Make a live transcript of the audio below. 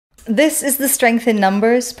This is the Strength in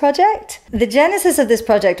Numbers project. The genesis of this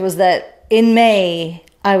project was that in May,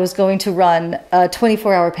 I was going to run a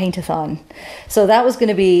 24-hour paint-a-thon. So that was going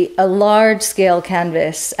to be a large-scale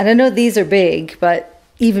canvas. And I know these are big, but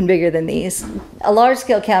even bigger than these. A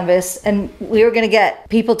large-scale canvas, and we were going to get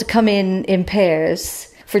people to come in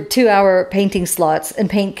pairs for 2-hour painting slots and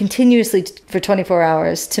paint continuously for 24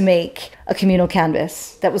 hours to make a communal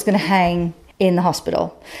canvas that was going to hang in the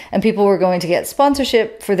hospital. And people were going to get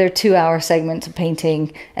sponsorship for their 2-hour segment of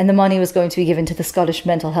painting, and the money was going to be given to the Scottish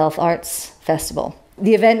Mental Health Arts Festival.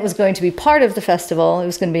 The event was going to be part of the festival. It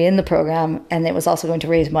was going to be in the program, and it was also going to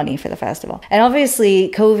raise money for the festival. And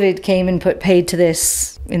obviously, COVID came and put paid to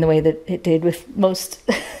this in the way that it did with most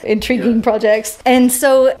intriguing projects. And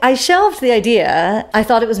so I shelved the idea. I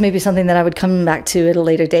thought it was maybe something that I would come back to at a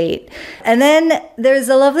later date. And then there's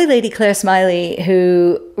a lovely lady, Claire Smiley,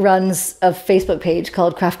 who runs a Facebook page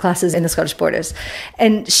called Craft Classes in the Scottish Borders.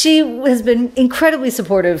 And she has been incredibly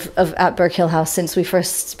supportive of at Birkhill House since we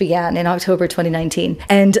first began in October 2019.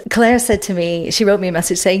 And Claire said to me, she wrote me a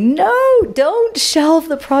message saying, no, don't shelve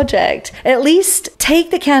the project. At least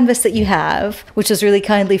take the canvas that you have, which was really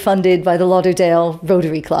kindly funded by the Lauderdale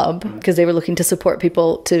Rotary Club, because they were looking to support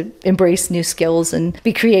people to embrace new skills and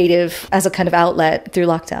be creative as a kind of outlet through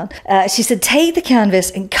lockdown. She said, take the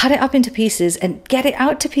canvas and cut it up into pieces and get it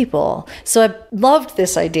out to people. So I loved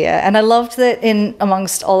this idea. And I loved that in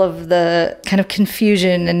amongst all of the kind of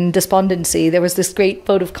confusion and despondency, there was this great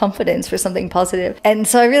vote of confidence for something positive. And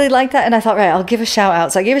so I really liked that. And I thought, right, I'll give a shout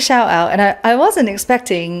out. So I gave a shout out, and I wasn't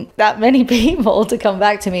expecting that many people to come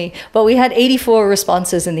back to me, but we had 84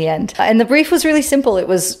 responses in the end. And the brief was really simple. It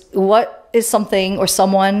was, what is something or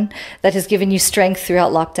someone that has given you strength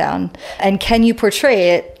throughout lockdown? And can you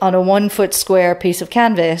portray it on a 1-foot square piece of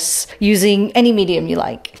canvas using any medium you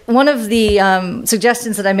like? One of the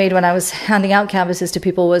suggestions that I made when I was handing out canvases to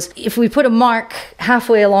people was, if we put a mark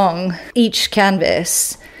halfway along each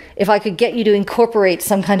canvas, if I could get you to incorporate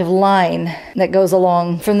some kind of line that goes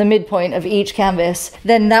along from the midpoint of each canvas,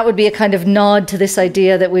 then that would be a kind of nod to this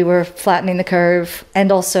idea that we were flattening the curve,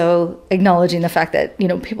 and also acknowledging the fact that, you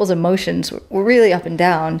know, people's emotions were really up and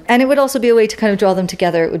down. And it would also be a way to kind of draw them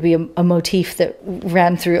together. It would be a motif that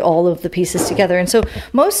ran through all of the pieces together. And so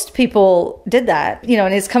most people did that, you know,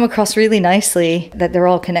 and it's come across really nicely that they're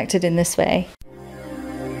all connected in this way.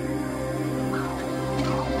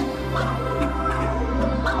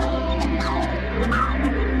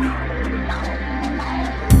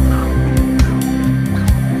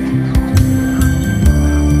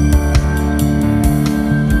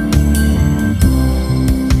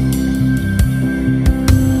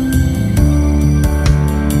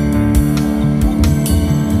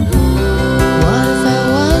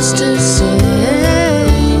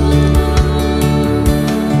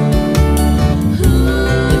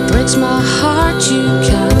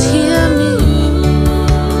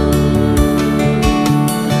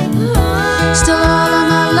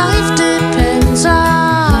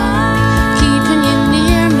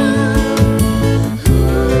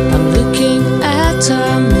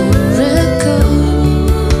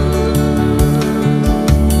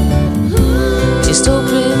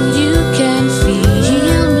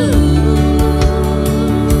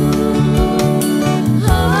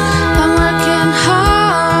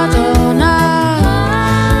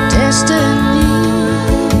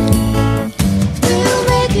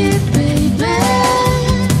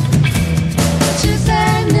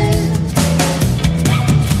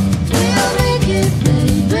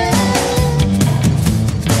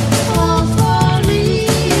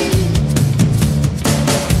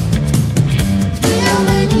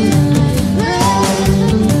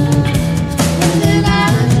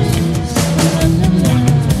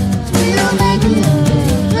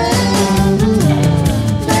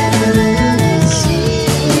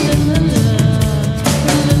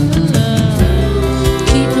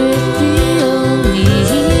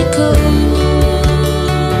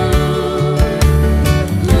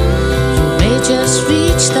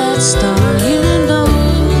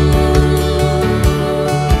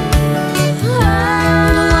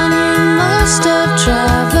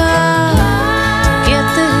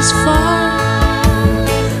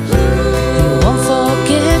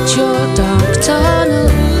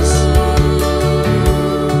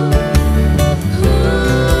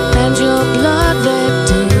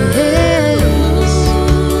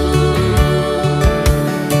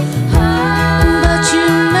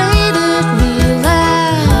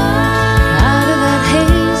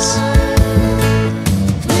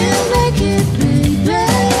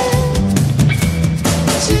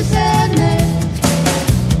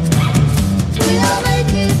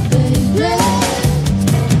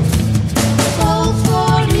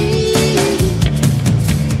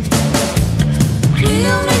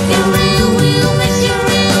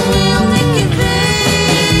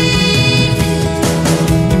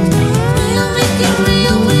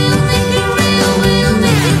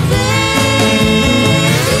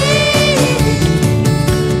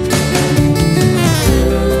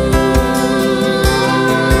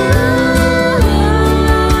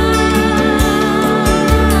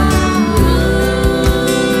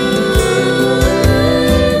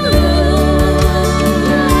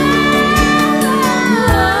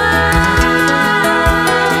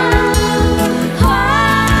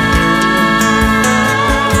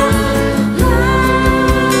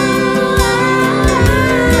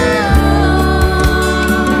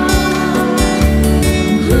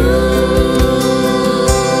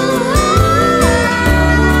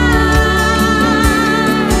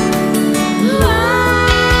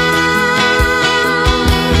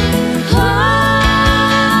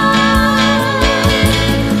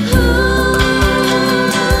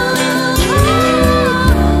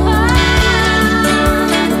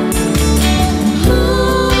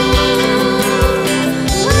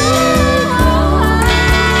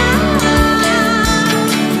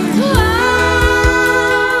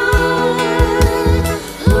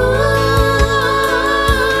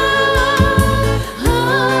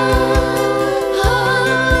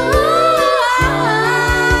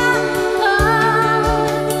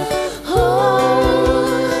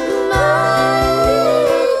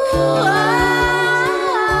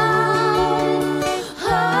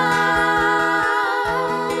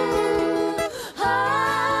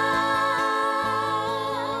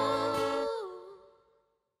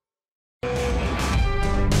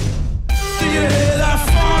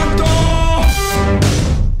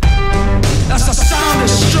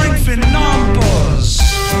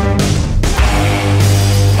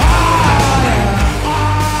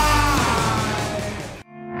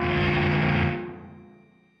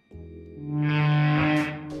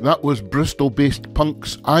 That was Bristol-based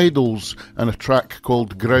Punk's Idols and a track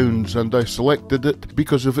called Grounds, and I selected it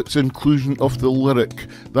because of its inclusion of the lyric.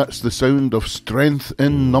 That's the sound of strength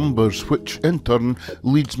in numbers, which in turn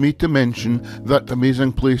leads me to mention that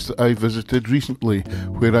amazing place that I visited recently,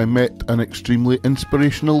 where I met an extremely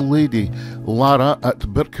inspirational lady. Lara at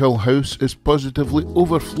Birkhill House is positively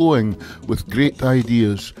overflowing with great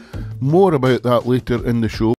ideas. More about that later in the show.